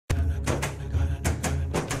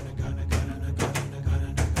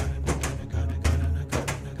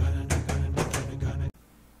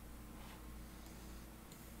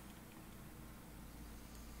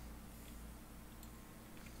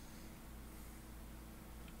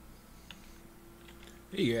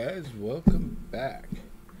Hey guys, welcome back.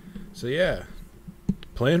 So yeah,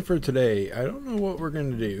 plan for today. I don't know what we're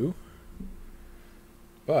gonna do,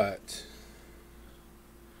 but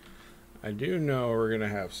I do know we're gonna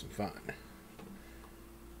have some fun.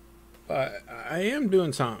 But I am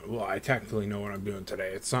doing something. Well, I technically know what I'm doing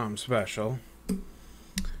today. It's something special.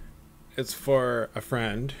 It's for a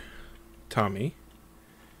friend, Tommy.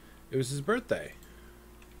 It was his birthday.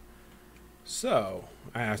 So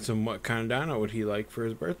I asked him what kind of dino would he like for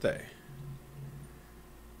his birthday.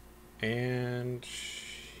 And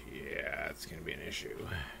yeah, it's gonna be an issue.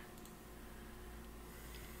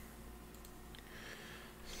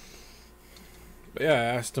 But yeah, I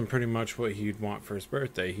asked him pretty much what he'd want for his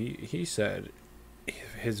birthday. He said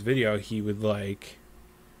his video he would like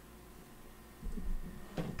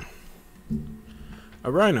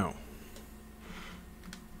a rhino.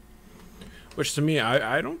 Which to me,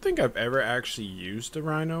 I don't think I've ever actually used a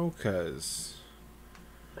rhino because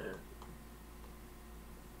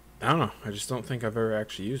I don't know. I just don't think I've ever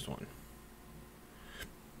actually used one.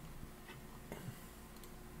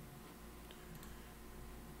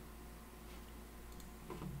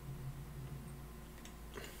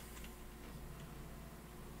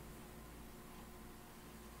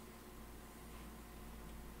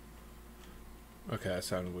 Okay, that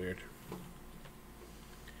sounded weird.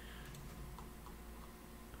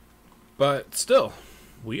 But still,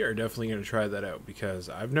 we are definitely going to try that out because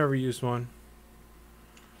I've never used one.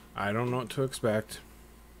 I don't know what to expect.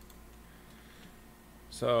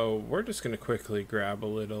 So we're just going to quickly grab a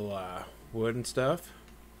little wood and stuff.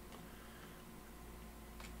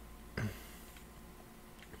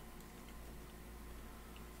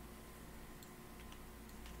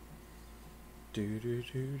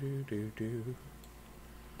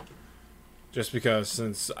 Just because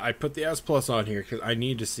since I put the S Plus on here because I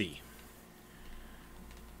need to see.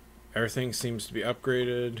 Everything seems to be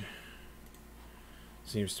upgraded.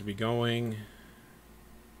 Seems to be going.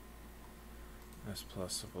 S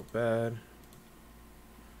Plus simple bed.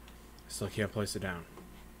 Still can't place it down.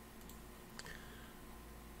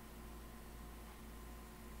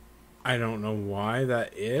 I don't know why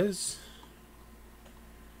that is.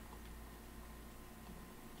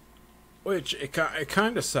 Which, it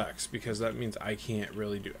kind of sucks, because that means I can't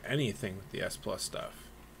really do anything with the S Plus stuff.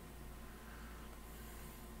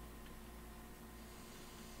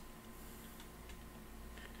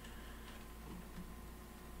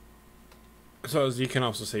 So, as you can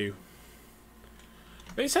also see,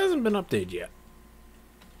 base hasn't been updated yet.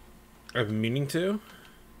 I've been meaning to,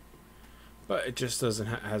 but it just hasn't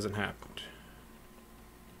happened.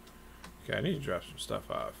 Okay, I need to drop some stuff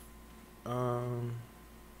off.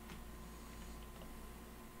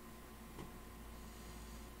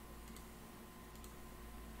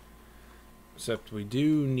 Except we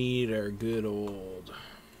do need our good old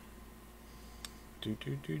do.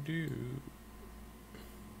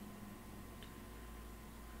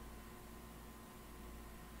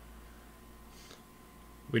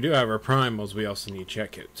 We do have our primals we also need to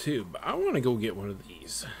check out too, but I want to go get one of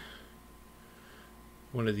these.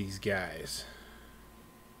 One of these guys.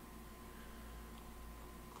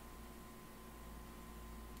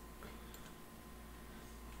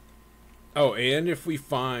 Oh, and if we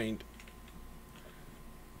find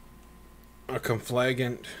a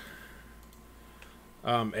conflagrant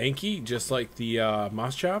Anki, just like the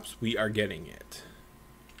Moss Chops, we are getting it.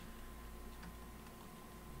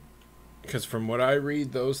 Because from what I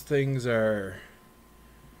read, those things are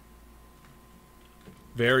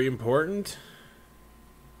very important.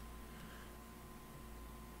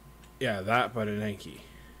 Yeah, that, but an Anki.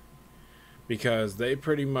 Because they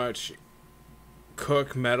pretty much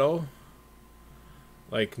cook metal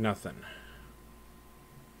like nothing.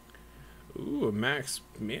 Ooh, a Max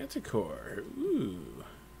Manticore. Ooh.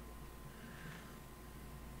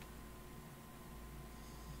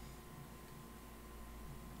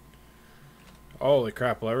 Holy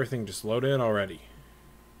crap, will everything just load in already?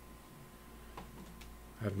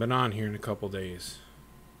 I've been on here in a couple days.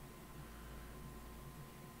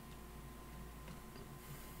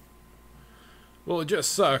 Well, it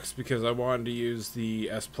just sucks because I wanted to use the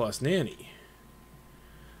S Plus Nanny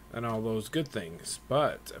and all those good things,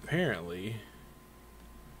 but apparently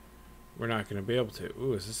we're not going to be able to.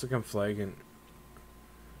 Ooh, is this a conflagrant?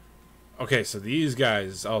 Okay, so these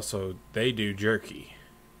guys also, they do jerky.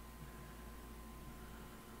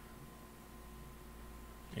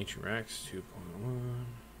 Ancient Rex 2.1.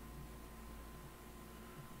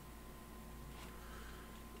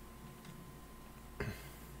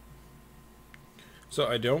 So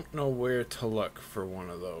I don't know where to look for one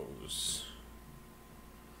of those.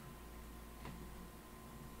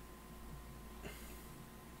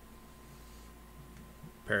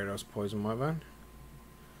 Paradise poison weapon.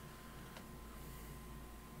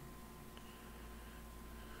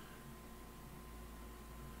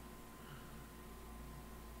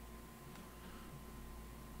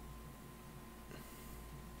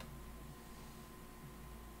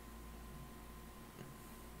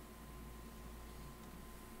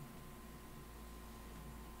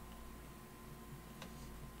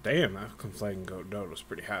 Damn, that conflating goat dodo was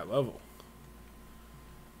pretty high level.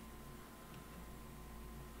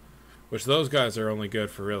 Which those guys are only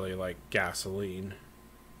good for really like gasoline.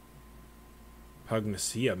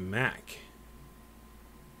 Pugnacia Mac.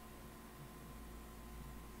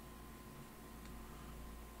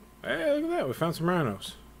 Hey, look at that. We found some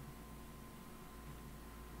rhinos.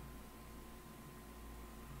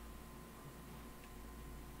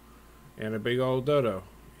 And a big old dodo.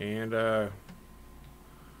 And, oh,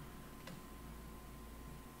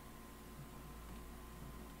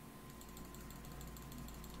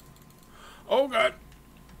 God.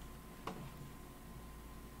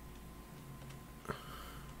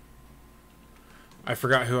 I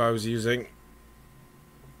forgot who I was using.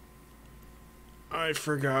 I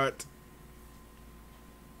forgot.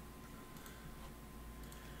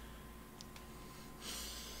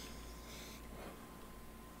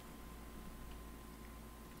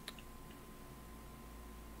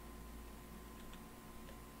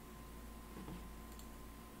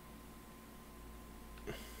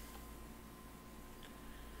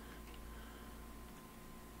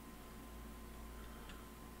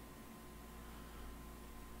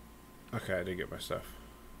 Okay, I did get my stuff.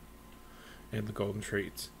 And the golden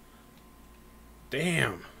treats.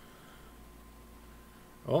 Damn.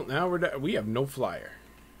 Well, now we have no flyer.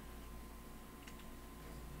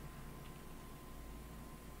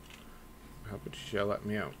 How about you shall let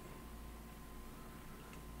me out?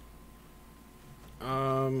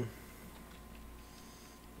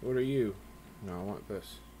 What are you? No, I want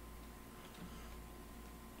this.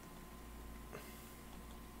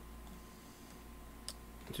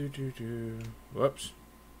 Whoops.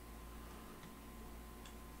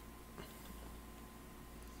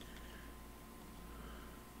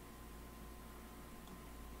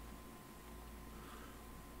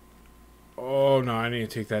 Oh no, I need to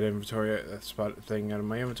take that inventory, that spot thing out of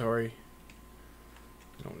my inventory.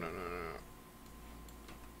 No.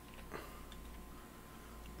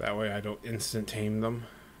 That way I don't instant tame them.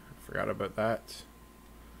 I forgot about that.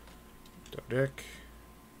 Dick.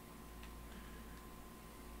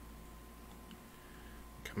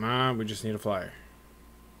 Come on, we just need a flyer.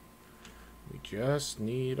 We just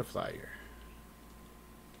need a flyer.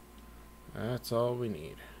 That's all we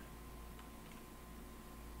need.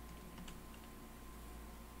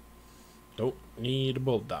 Don't need a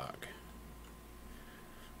bulldog.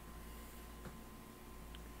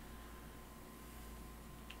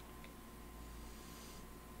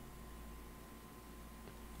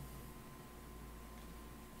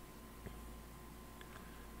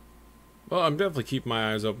 Well, I'm definitely keeping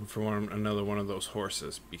my eyes open for another one of those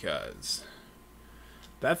horses, because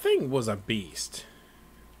that thing was a beast.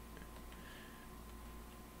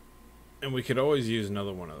 And we could always use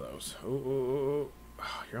another one of those. Oh,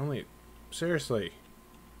 you're only... Seriously.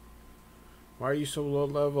 Why are you so low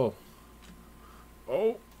level?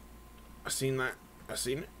 Oh! I seen that. I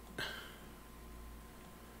seen it.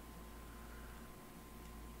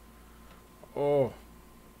 Oh.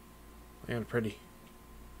 Land pretty.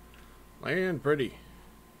 Land pretty.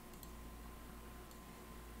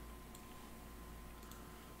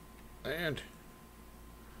 Land.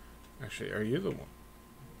 Actually, are you the one?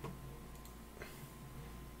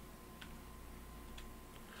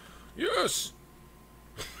 Yes!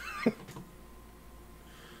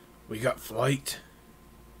 We got flight.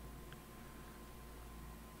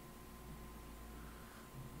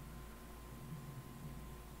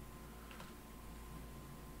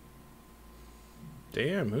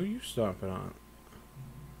 Damn, who are you stomping on?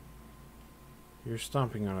 You're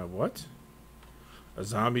stomping on a what? A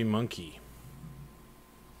zombie monkey.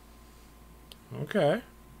 Okay.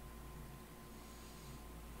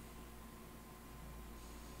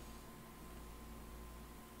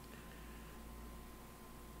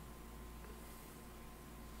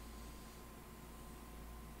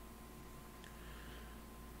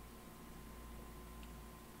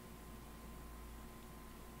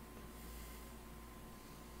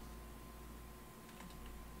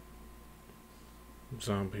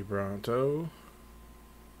 Zombie Bronto.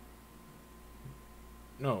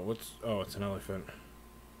 No, what's... Oh, it's an elephant.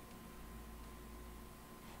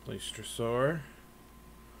 Pleistrosaur.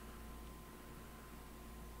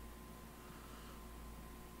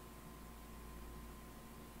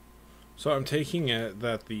 So I'm taking it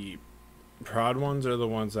that the prod ones are the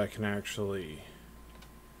ones that can actually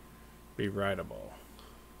be rideable.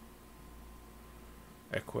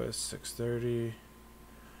 Equus 630.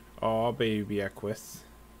 Oh, baby Equus.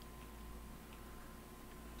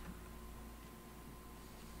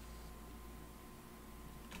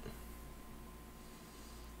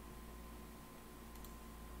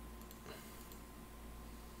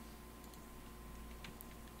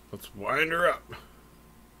 Let's wind her up.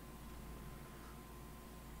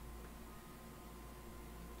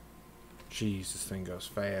 Jeez, this thing goes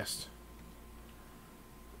fast.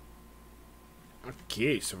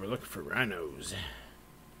 Okay, so we're looking for rhinos.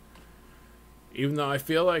 Even though I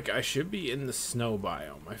feel like I should be in the snow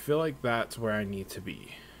biome. I feel like that's where I need to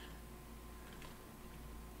be.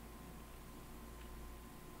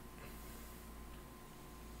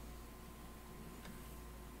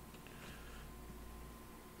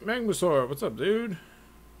 Magmasaur, what's up, dude?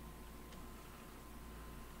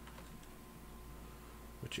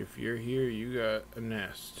 Which, if you're here, you got a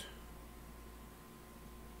nest.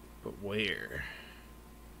 But where?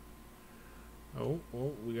 Oh,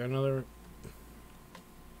 we got another.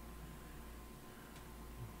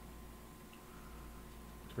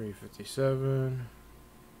 $357.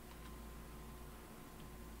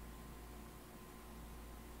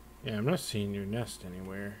 Yeah, I'm not seeing your nest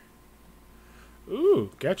anywhere.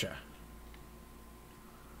 Ooh, gotcha.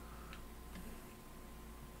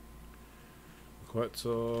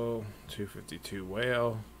 Quetzal, 252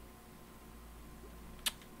 whale,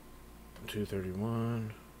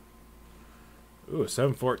 231. Ooh,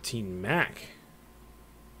 714 Mac.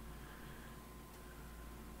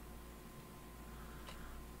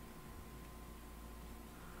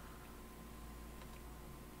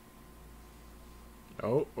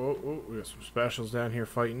 Oh, we got some specials down here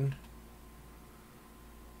fighting.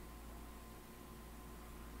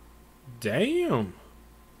 Damn.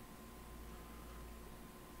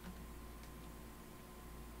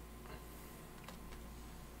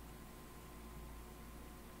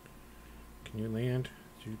 Can you land?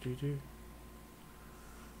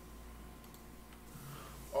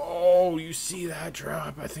 Oh, you see that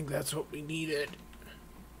drop? I think that's what we needed.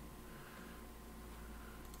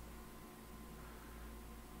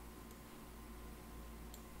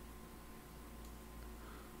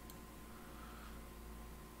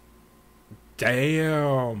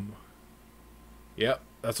 Damn. Yep,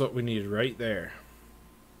 that's what we needed right there.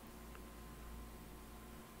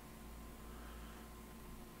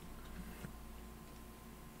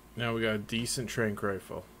 Now we got a decent trank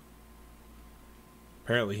rifle.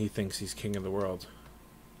 Apparently he thinks he's king of the world.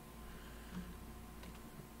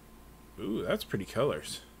 Ooh, that's pretty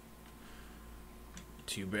colors.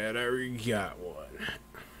 Too bad I already got one.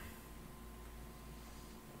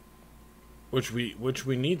 Which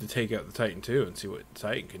we need to take out the Titan too and see what the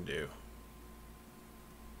Titan can do.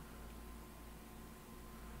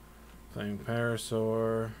 Flying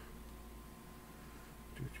Parasaur.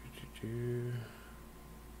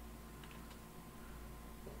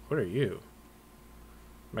 What are you?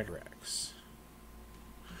 Megarax.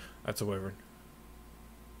 That's a wyvern.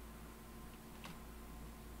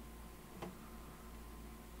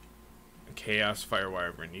 Chaos Fire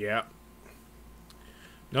Wyvern. Yep.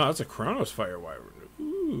 No, that's a Chronos Fire Wyvern.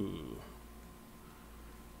 Ooh.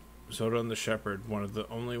 Zodon the Shepherd. One of the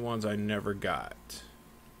only ones I never got.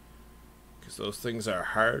 Because those things are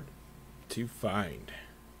hard to find.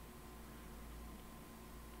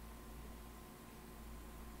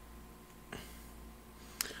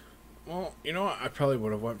 Well, you know what? I probably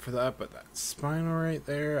would have went for that, but that Spino right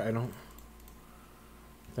there, I don't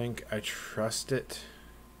think I trust it.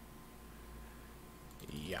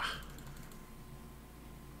 Yeah.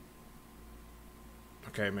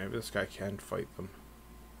 Okay, maybe this guy can fight them.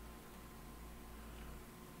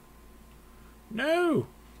 No!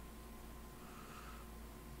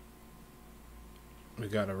 We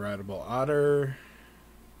got a rideable otter.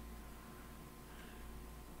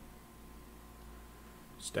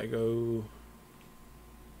 Stego.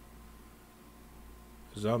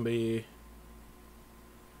 Zombie.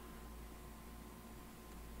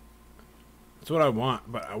 That's what I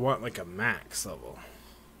want, but I want like a max level.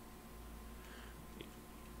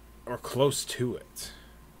 Or close to it.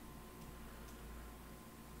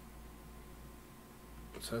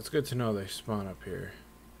 So it's good to know they spawn up here.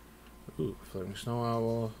 Ooh, floating snow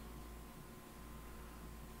owl.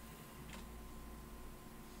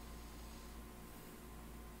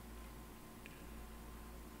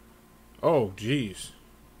 Oh, jeez.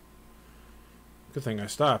 Good thing I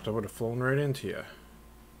stopped. I would have flown right into you.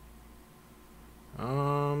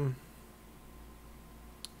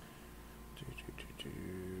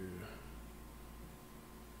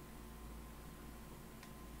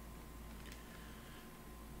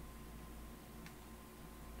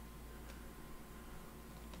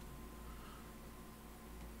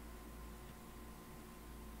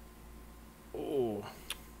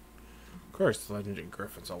 course, the Legendary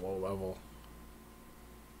Griffin's a low level.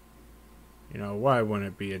 You know, why wouldn't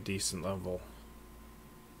it be a decent level?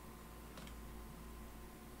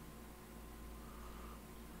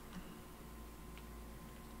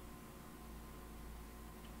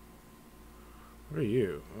 What are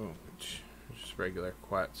you? Oh, just regular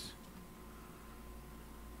quets.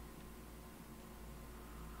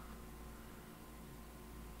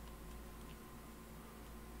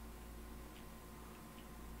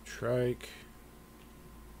 Trike.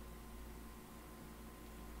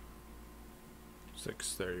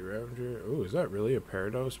 630 Ravager. Oh, is that really a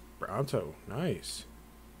Parados Bronto? Nice.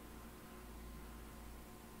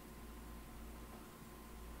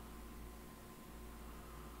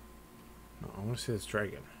 No, I want to see this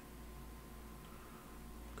dragon.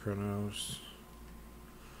 Chronos.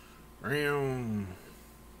 Rhino.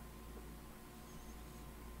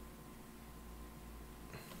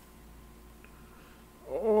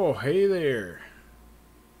 Oh, hey there.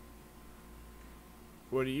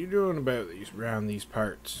 What are you doing about these around these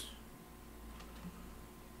parts?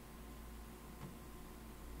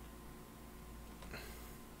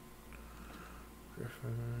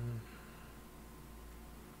 Griffin.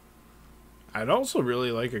 I'd also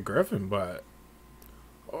really like a Griffin, but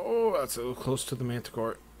oh, that's a little close to the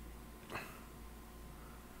Manticore.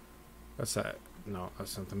 That's that. No,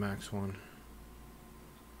 that's not the max one.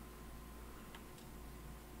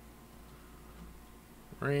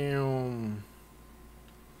 Ram.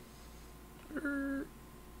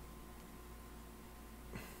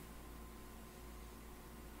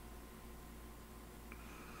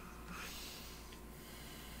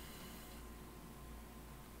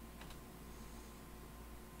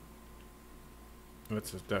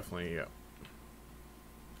 This is definitely, yeah.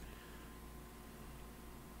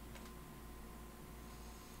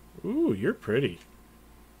 Ooh, you're pretty.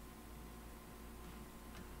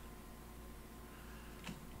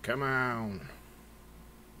 Come on.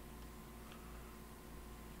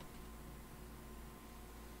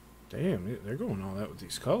 Damn, they're going all out with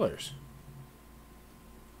these colors.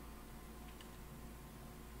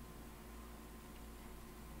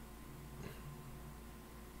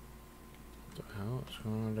 What the hell is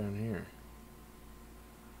going on down here?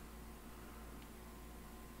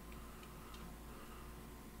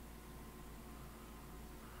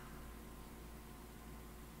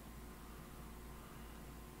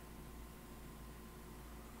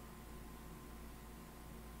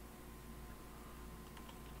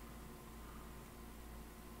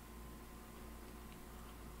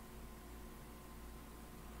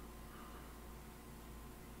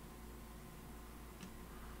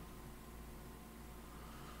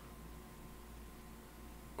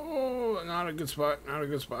 Oh, not a good spot. Not a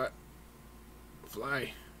good spot.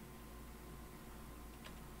 Fly.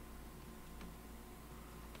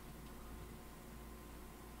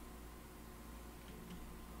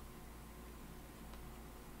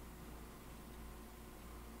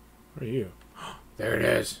 What are you? There it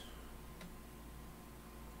is.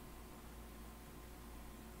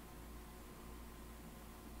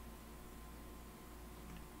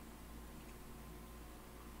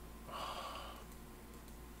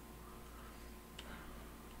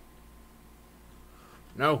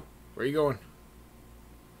 No. Where are you going?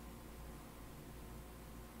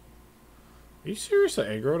 Are you seriously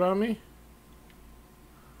aggroed on me?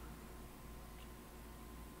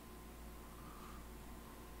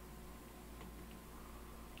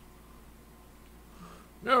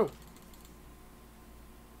 No.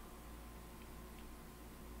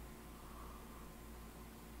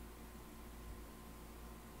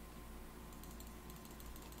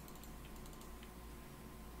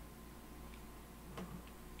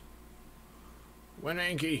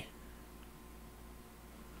 Winanky.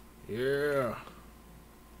 Yeah.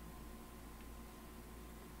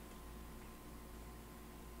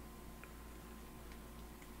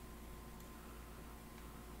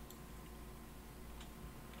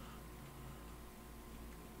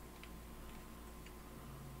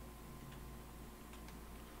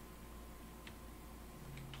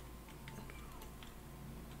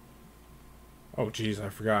 Oh, jeez, I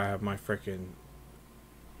forgot I have my frickin'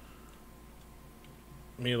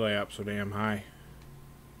 melee up so damn high.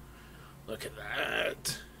 Look at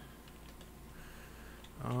that.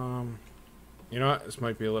 You know what? This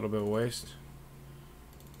might be a little bit of a waste.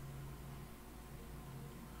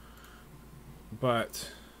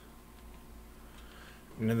 But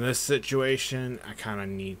in this situation, I kind of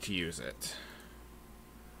need to use it.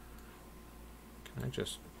 Can I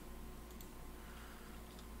just...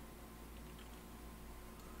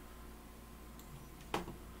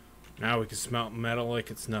 Now we can smelt metal like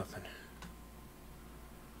it's nothing.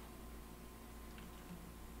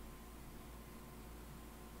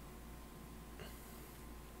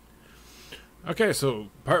 Okay, so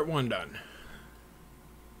part 1 done.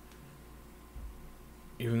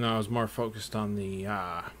 Even though I was more focused on the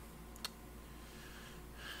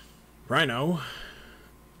Rhino,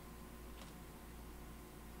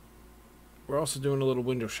 we're also doing a little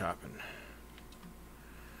window shopping.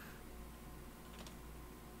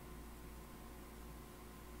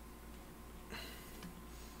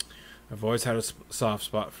 I've always had a soft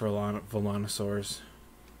spot for Volcanosaurs.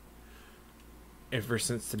 Ever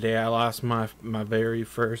since the day I lost my very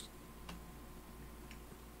first.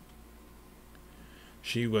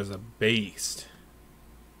 She was a beast.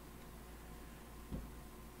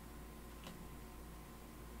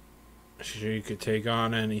 She could take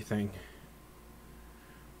on anything.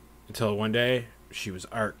 Until one day, she was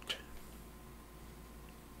arced.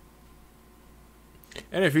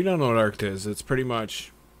 And if you don't know what arced is, it's pretty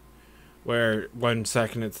much where 1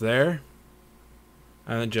 second it's there,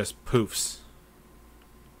 and then just poofs.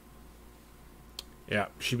 Yeah,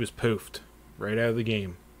 she was poofed right out of the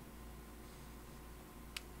game.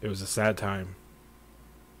 It was a sad time.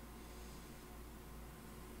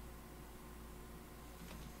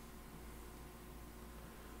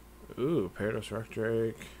 Ooh, Parados Rock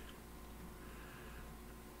Drake.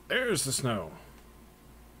 There's the snow.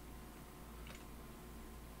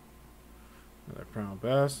 Another Primal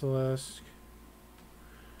Basilisk.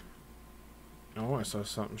 Oh, I saw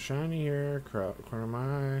something shiny here. Corner of my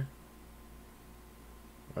eye.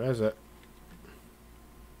 What is it?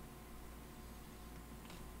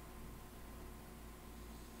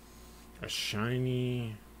 A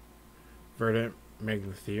shiny verdant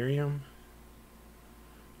Magnatherium?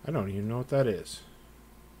 I don't even know what that is.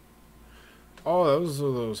 Oh, those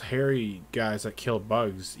are those hairy guys that kill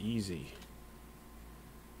bugs easy.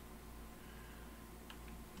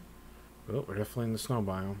 Oh, we're definitely in the snow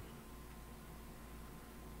biome.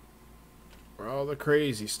 Where all the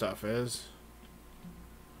crazy stuff is.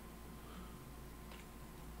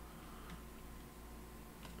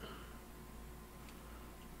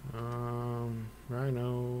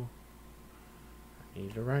 Rhino. I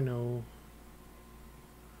need a Rhino.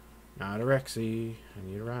 Not a Rexy. I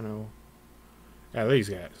need a Rhino. Yeah, these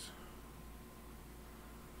guys.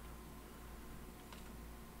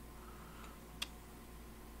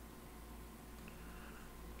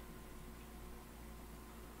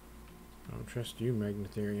 I don't trust you,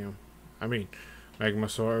 Magnatherium. I mean,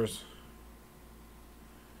 Magmasaurs.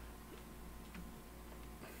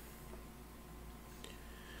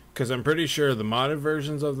 Because I'm pretty sure the modded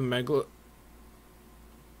versions of the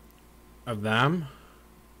I'm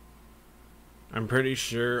pretty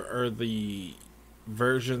sure are the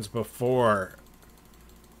versions before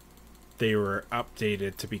they were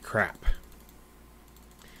updated to be crap.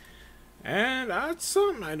 And that's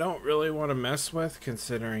something I don't really want to mess with,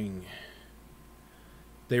 considering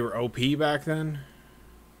they were OP back then.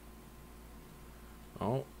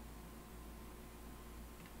 Oh.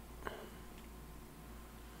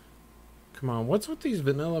 Come on, what's with these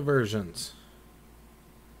vanilla versions?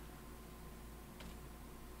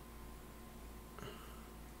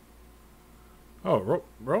 Oh,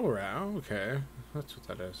 roll around. Okay, that's what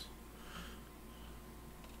that is.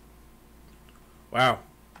 Wow.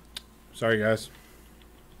 Sorry, guys.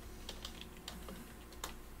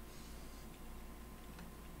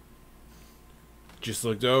 Just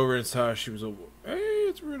looked over and saw she was a. Hey,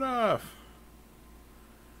 it's Rudolph.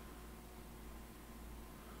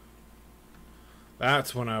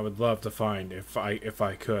 That's one I would love to find if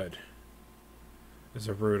I could. Is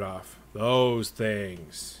a Rudolph. Those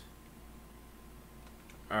things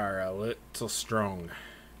are a little strong.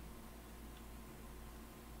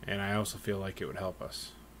 And I also feel like it would help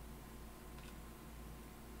us.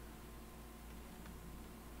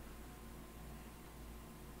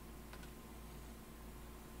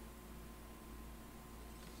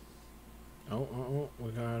 Oh,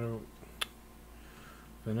 we got a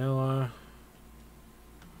vanilla.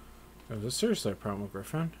 Oh, is this seriously a Primal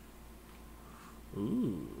Griffin?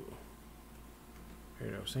 Ooh.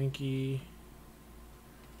 Parados Inky.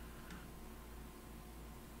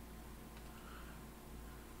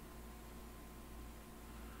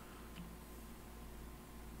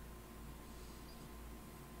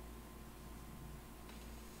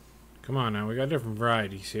 Come on now, we got different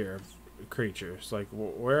varieties here of creatures. Like,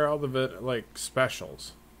 where are all the like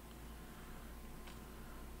specials?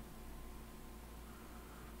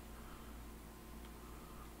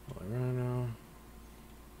 Rhino.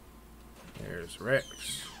 There's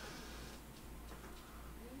Rex.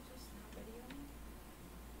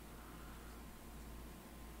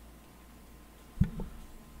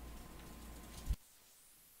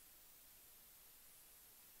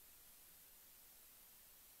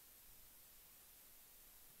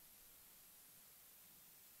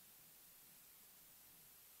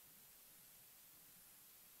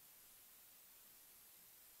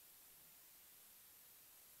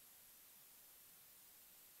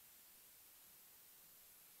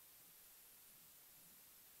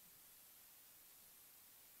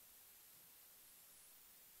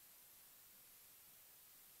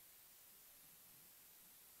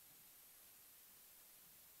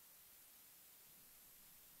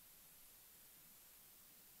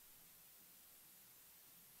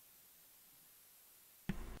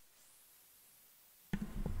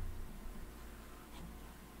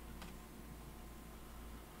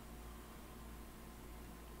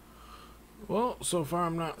 Well, so far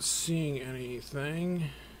I'm not seeing anything.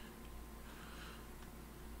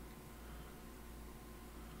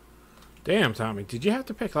 Damn, Tommy, did you have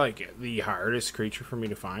to pick, like, the hardest creature for me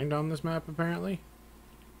to find on this map, apparently?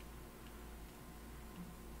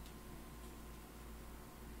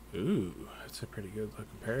 Ooh, that's a pretty good looking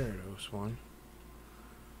Parados one.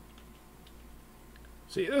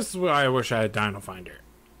 See, this is why I wish I had Dino Finder.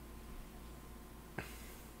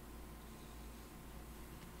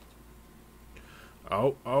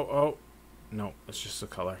 Oh, oh, oh. No, it's just the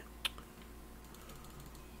color.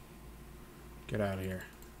 Get out of here.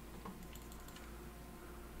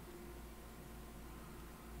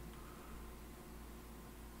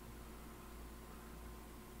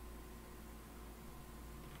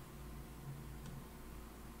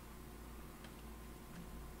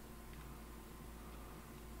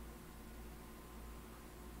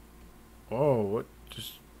 Oh, what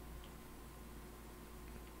just...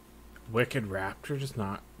 Wicked Raptor just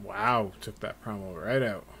not... Wow, took that promo right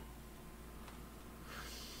out.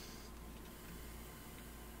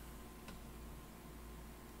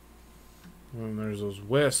 And there's those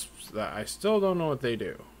wisps that I still don't know what they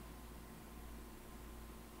do.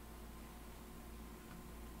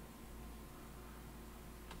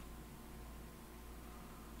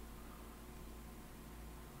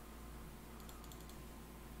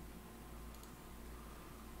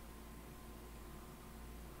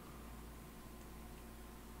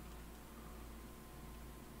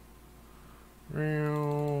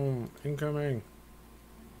 Incoming.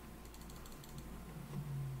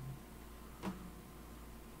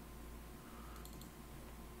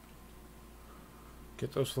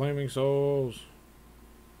 Get those flaming souls.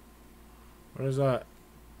 What is that?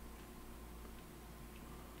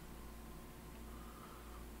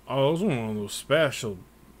 Oh, those are one of those special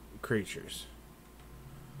creatures.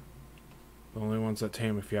 The only ones that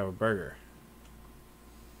tame if you have a burger.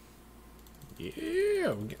 Yeah,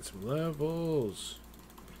 we're getting some levels.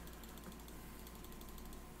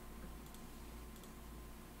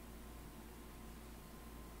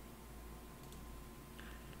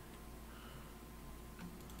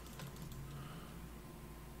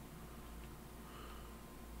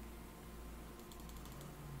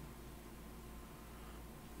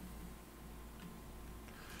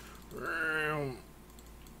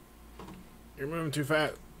 You're moving too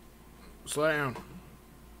fast. Slow down.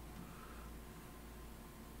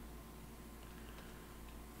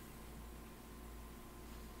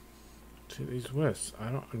 See these wisps?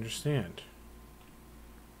 I don't understand.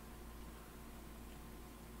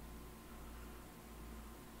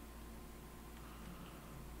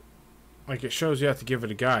 Like, it shows you have to give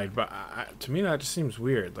it a guide, but to me that just seems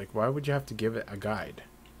weird. Like, why would you have to give it a guide?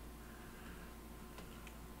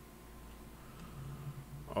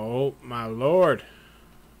 Oh, my lord.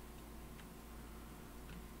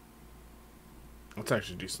 That's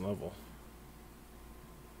actually a decent level.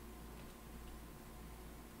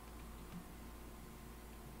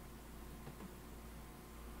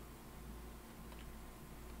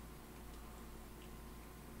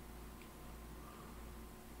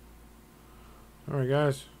 Alright,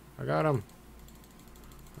 guys. I got him.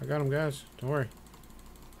 I got him, guys. Don't worry.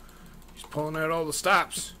 He's pulling out all the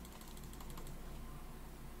stops.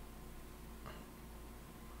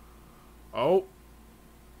 Oh.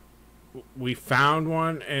 We found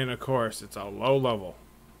one, and of course, it's a low level.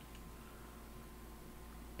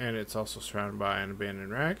 And it's also surrounded by an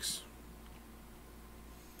abandoned Rex.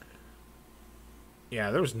 Yeah,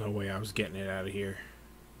 there was no way I was getting it out of here.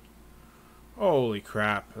 Holy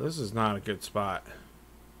crap. This is not a good spot.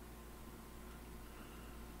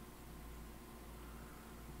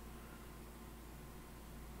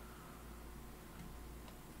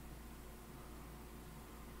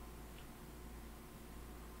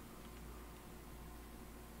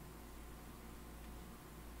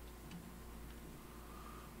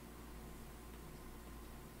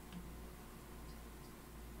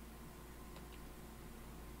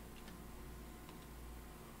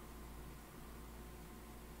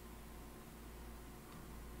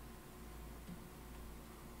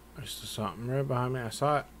 There's something right behind me. I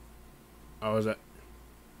saw it. Oh, is it?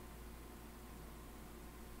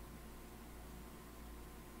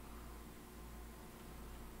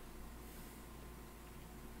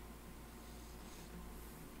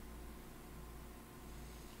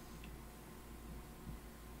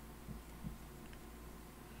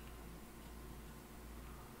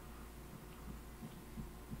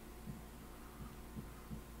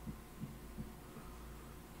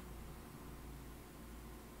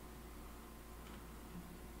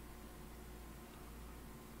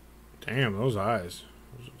 Damn, those eyes.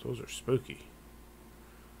 Those are spooky.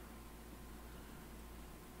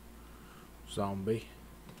 zombie.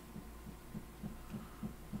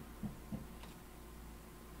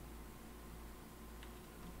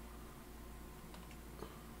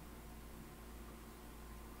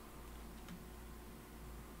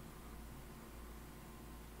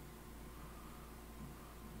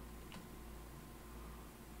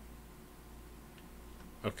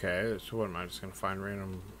 Okay, so what am I just gonna find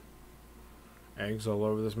random eggs all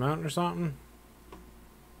over this mountain or something?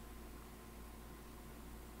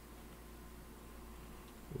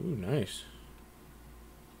 Ooh, nice.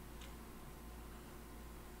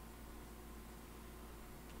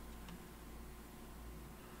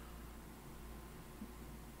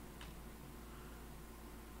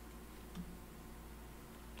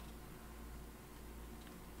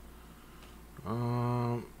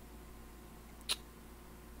 Um.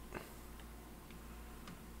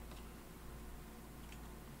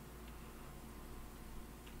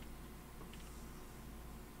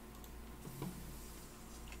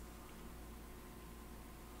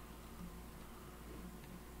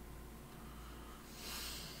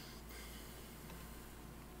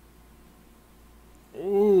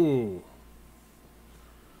 Ooh.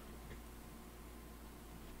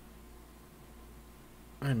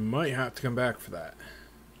 I might have to come back for that.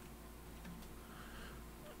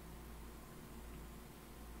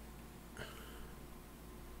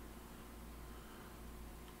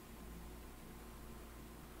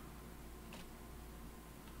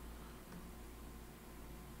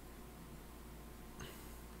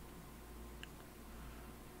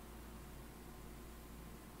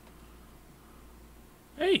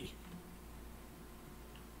 Hey.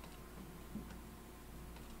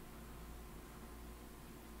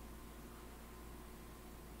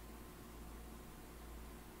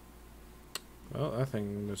 Well, that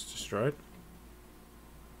thing was destroyed.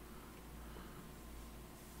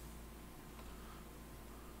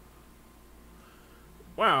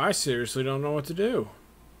 Wow, I seriously don't know what to do.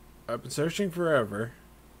 I've been searching forever.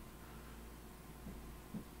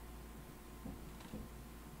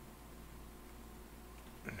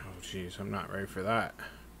 Oh, jeez, I'm not ready for that.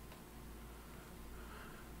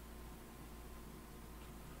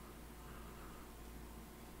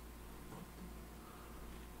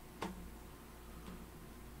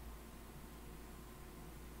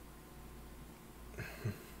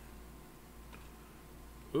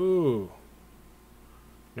 Ooh.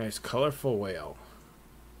 Nice, colorful whale.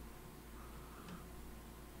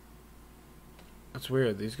 That's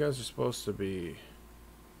weird. These guys are supposed to be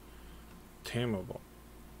tameable.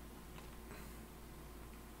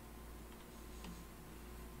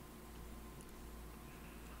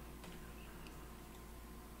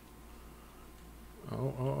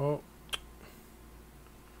 Oh, oh, oh.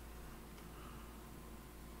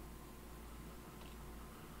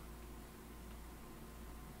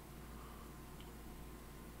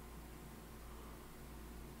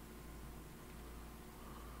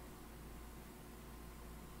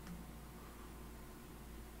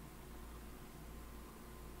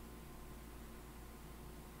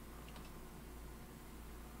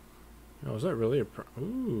 Oh, is that really a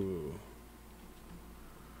ooh.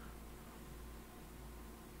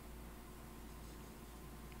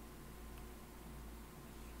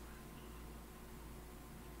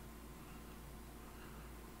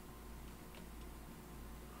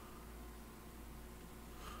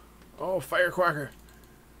 Oh, firecracker.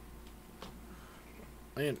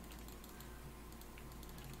 Land.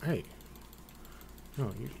 Hey.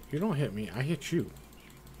 No, you don't hit me. I hit you.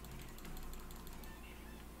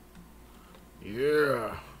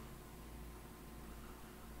 Yeah.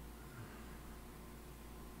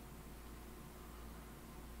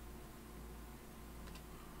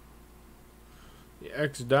 The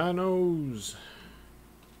X-Dinos.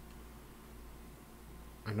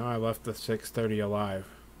 I know I left the 630 alive.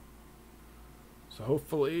 So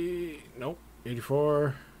hopefully... Nope.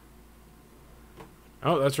 84.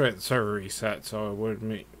 Oh, that's right. The server reset, so it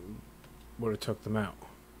would have took them out.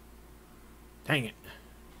 Dang it.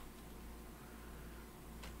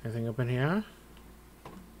 Anything up in here?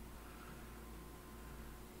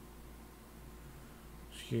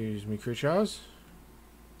 Excuse me, creatures.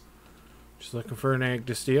 Just looking for an egg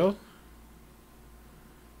to steal.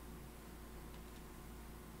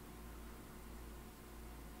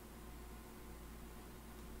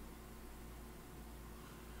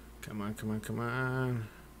 Come on, come on, come on.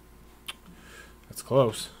 That's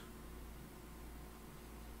close.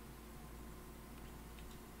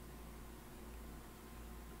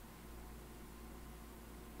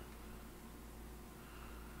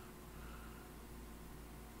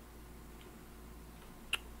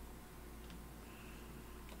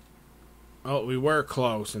 Oh, we were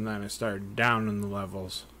close, and then it started down in the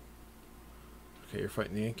levels. Okay, you're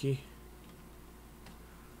fighting the Yankee.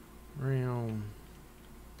 Realm.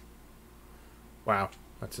 Wow,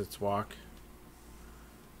 that's its walk.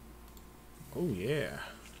 Oh, yeah.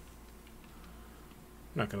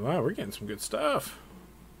 Not gonna lie, we're getting some good stuff.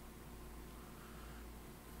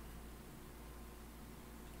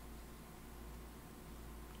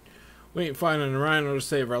 We ain't finding a Rhino to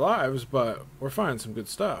save our lives, but we're finding some good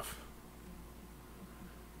stuff.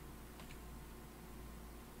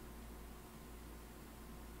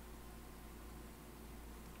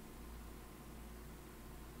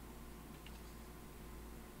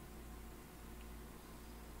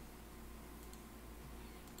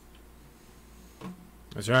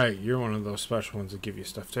 That's right, you're one of those special ones that give you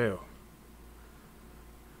stuff too.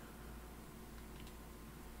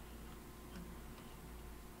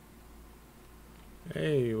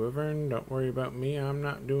 Hey, Wyvern, don't worry about me. I'm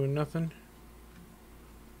not doing nothing.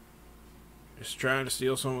 Just trying to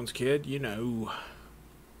steal someone's kid, you know.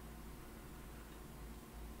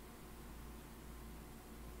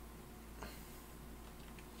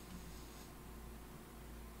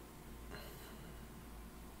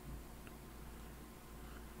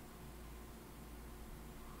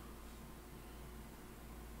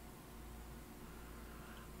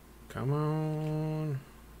 Come on.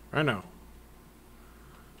 Rhino.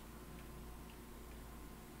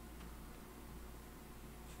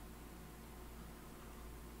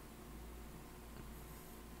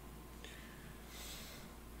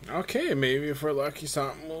 Okay, maybe if we're lucky,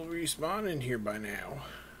 something will respawn in here by now.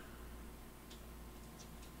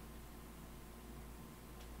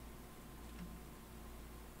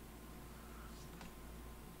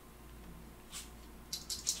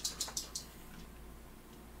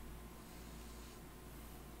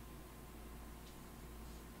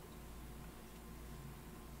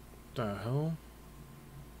 The hell?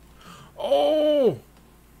 Oh!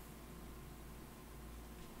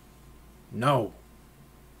 No.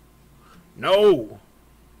 No!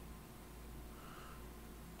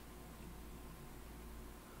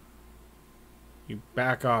 You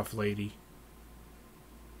back off, lady.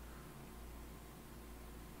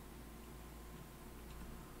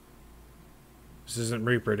 This isn't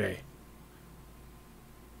Reaper Day.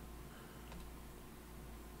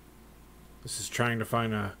 This is trying to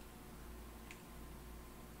find a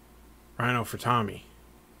Rhino for Tommy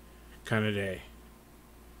kind of day.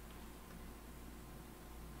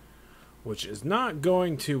 Which is not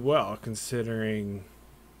going too well, considering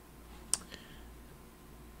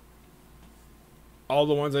all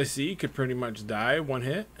the ones I see could pretty much die one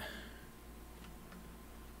hit.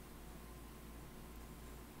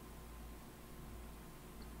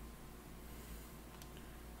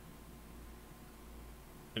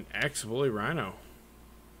 An ex-bully Rhino.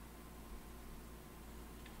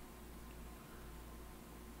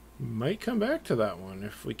 Might come back to that one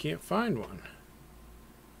if we can't find one.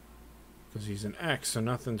 Because he's an X, so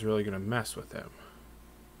nothing's really going to mess with him.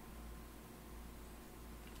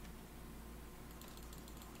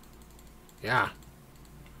 Yeah.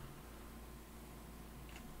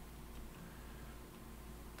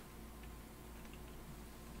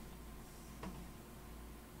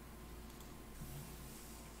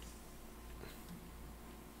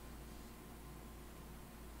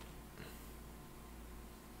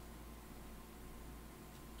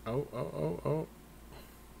 Oh, oh, oh, oh.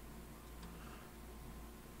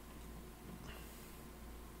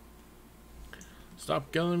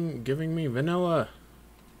 Stop giving me vanilla.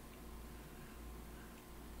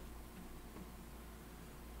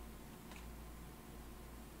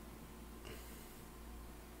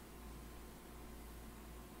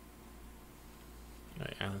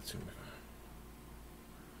 Yeah, that's too much.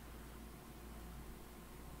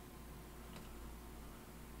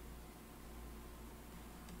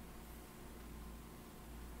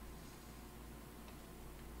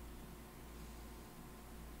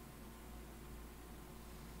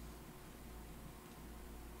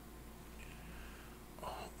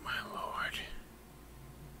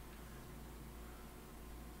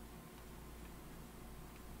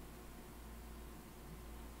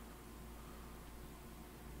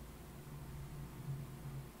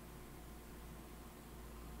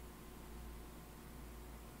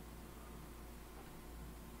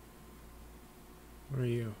 What are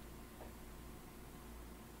you?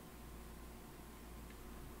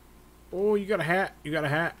 Oh, you got a hat. You got a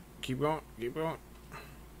hat. Keep going. Keep going.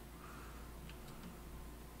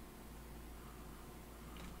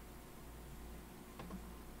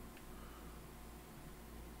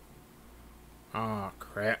 Ah,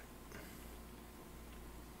 crap.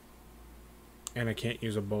 And I can't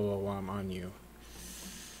use a bolo while I'm on you.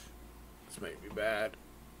 This might be bad.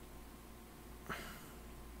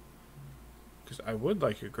 Because I would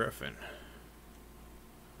like a griffin.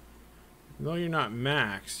 Even though you're not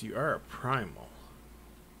max, you are a primal.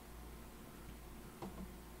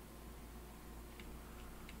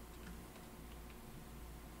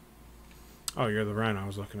 Oh, you're the rhino I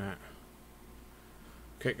was looking at.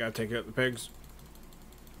 Okay, gotta take out the pigs.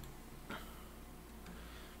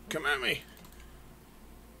 Come at me.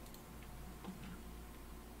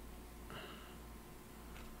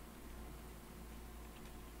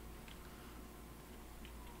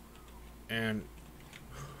 And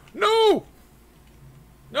no!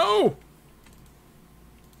 No!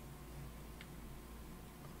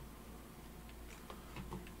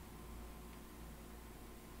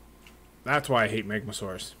 That's why I hate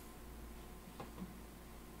Megmasaurus.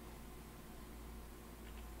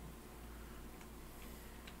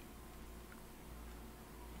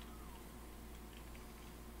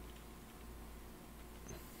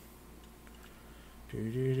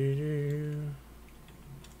 Do.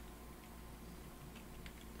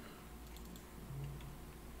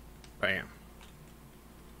 Bam.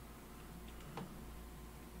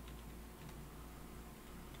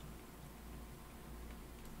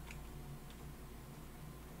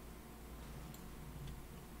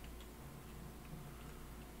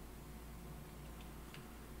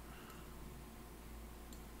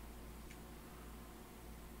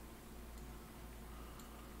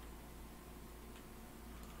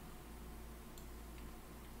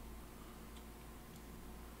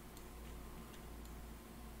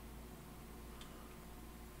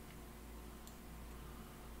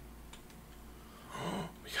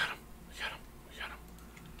 We got him. We got him. We got him.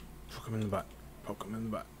 Poke him in the butt. Poke him in the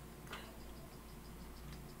butt.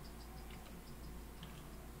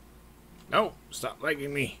 No! Stop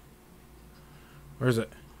liking me. Where is it?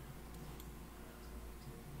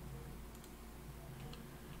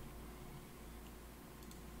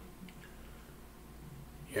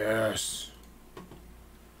 Yes.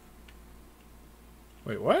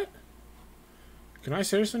 Wait, what? Can I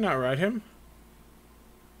seriously not ride him?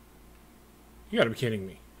 You gotta be kidding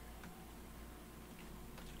me.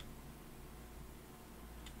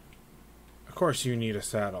 Of course you need a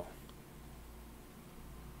saddle.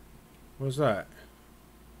 What's that?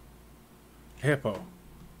 Hippo.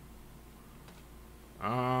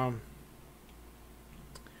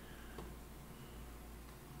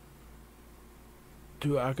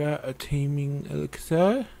 Do I got a taming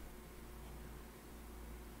elixir?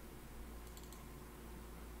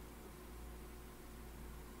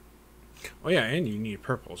 Oh yeah, and you need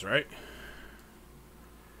purples, right?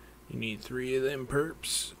 You need 3 of them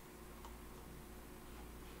perps.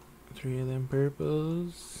 3 of them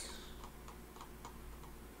purples.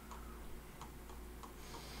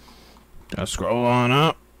 Now scroll on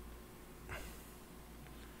up.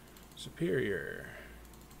 Superior.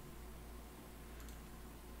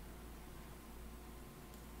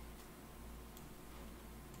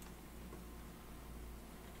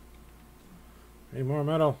 Need more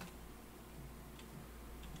metal.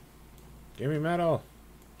 Give me metal.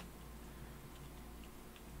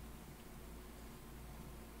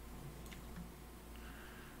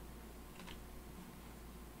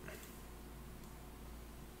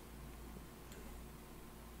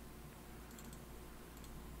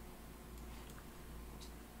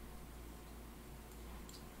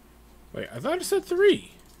 Wait, I thought it said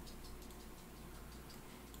 3.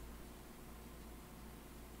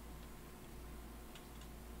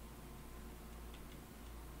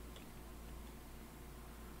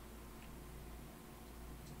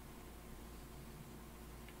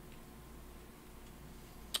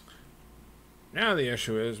 Now the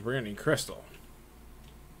issue is we're gonna need crystal.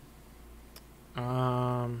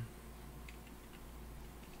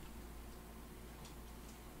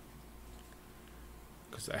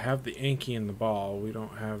 Because I have the inky in the ball, we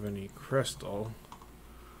don't have any crystal.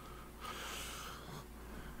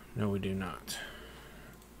 No, we do not.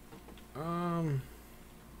 Get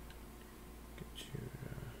you.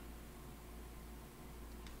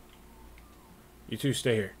 You two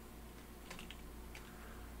stay here.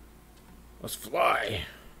 Let's fly.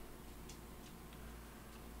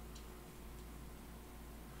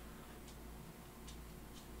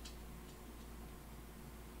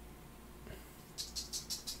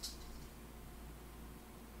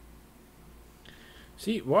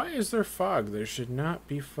 See, why is there fog? There should not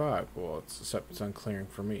be fog. Well, except it's unclearing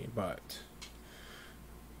for me, but...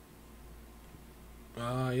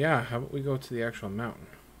 yeah, how about we go to the actual mountain?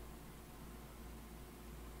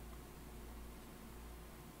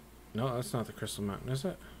 No, that's not the Crystal Mountain, is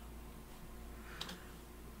it?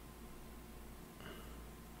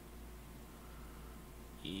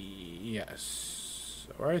 Yes.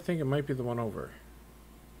 Or I think it might be the one over.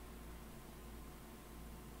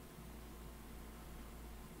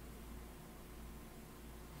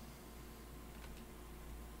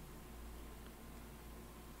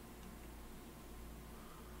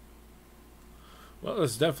 Well,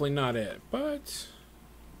 that's definitely not it, but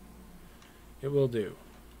it will do.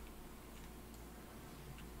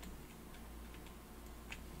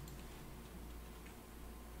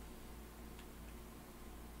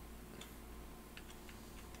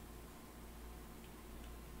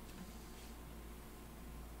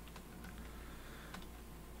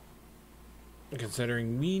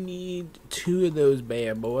 Considering we need 2 of those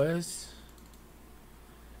bad boys.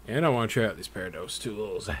 And I want to try out these Parados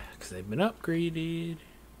tools because they've been upgraded.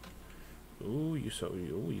 Ooh, you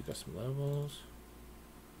got some levels.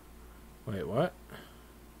 Wait, what?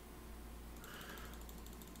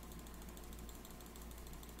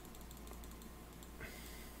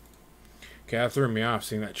 Okay, that threw me off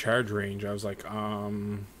seeing that charge range. I was like,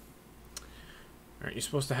 aren't you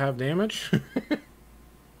supposed to have damage?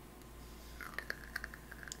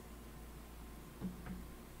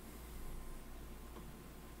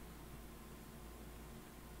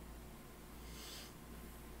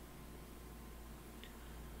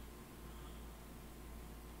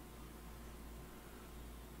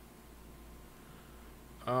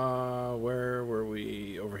 Where were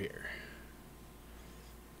we? Over here.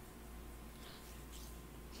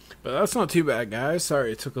 But that's not too bad, guys.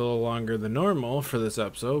 Sorry it took a little longer than normal for this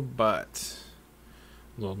episode, but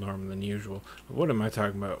a little normal than usual. What am I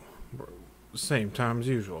talking about? Same time as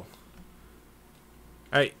usual.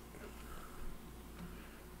 Hey.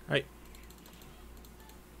 Hey.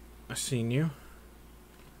 I seen you.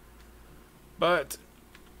 But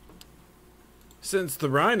since the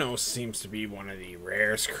Rhino seems to be one of the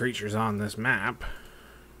rarest creatures on this map,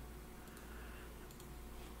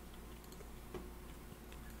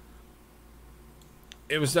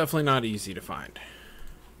 it was definitely not easy to find.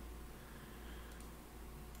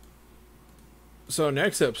 So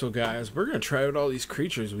next episode, guys, we're going to try out all these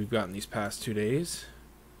creatures we've gotten these past 2 days.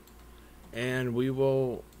 And we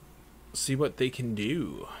will see what they can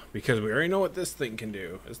do. Because we already know what this thing can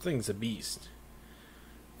do. This thing's a beast.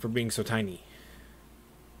 For being so tiny.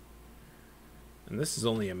 And this is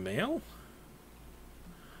only a male?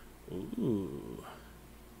 Ooh.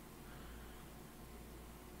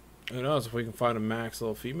 Who knows if we can find a max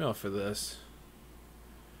little female for this.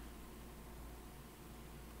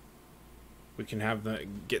 We can have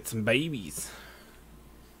get some babies.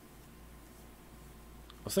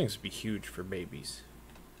 Those things would be huge for babies.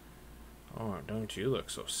 Oh, don't you look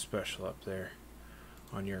so special up there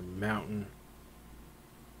on your mountain.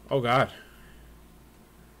 Oh God.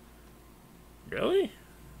 Really?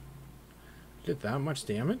 Did that much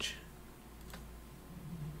damage?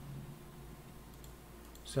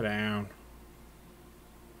 Sit down.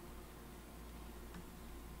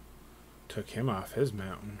 Took him off his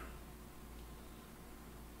mountain.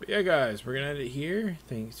 But yeah, guys, we're gonna end it here.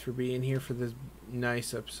 Thanks for being here for this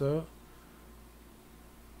nice episode.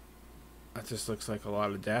 That just looks like a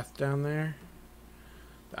lot of death down there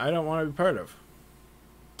that I don't want to be part of.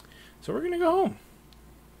 So we're gonna go home.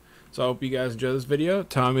 So I hope you guys enjoy this video.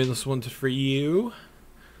 Tommy, this one's for you.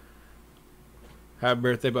 Happy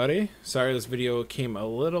birthday, buddy. Sorry this video came a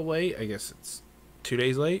little late. I guess it's 2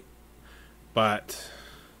 days late. But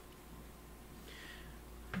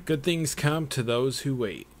good things come to those who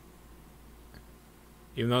wait.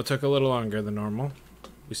 Even though it took a little longer than normal,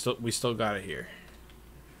 we still got it here.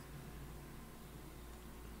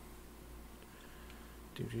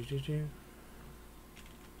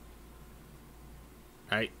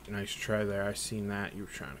 Alright, nice try there. I seen that. You were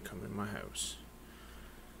trying to come in my house.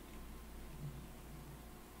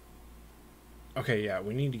 Okay, yeah,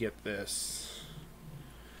 we need to get this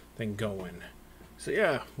thing going. So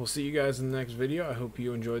yeah, we'll see you guys in the next video. I hope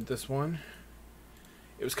you enjoyed this one.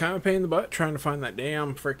 It was kind of a pain in the butt trying to find that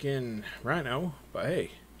damn freaking Rhino, but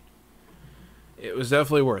hey, it was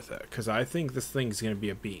definitely worth it, because I think this thing's going to be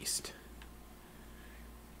a beast.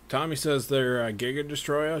 Tommy says they're a Giga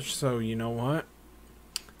Destroyer, so you know what?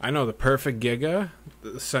 I know the perfect Giga,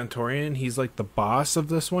 the Centaurian. He's like the boss of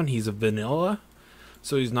this one. He's a vanilla,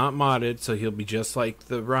 so he's not modded, so he'll be just like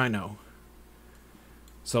the Rhino.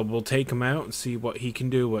 So we'll take him out and see what he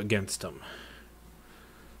can do against him.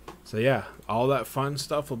 So yeah, all that fun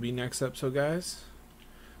stuff will be next episode, guys.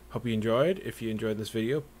 Hope you enjoyed. If you enjoyed this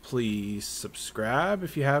video, please subscribe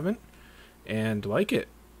if you haven't, and like it.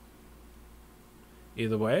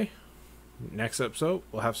 Either way, next episode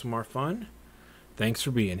we'll have some more fun. Thanks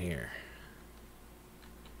for being here.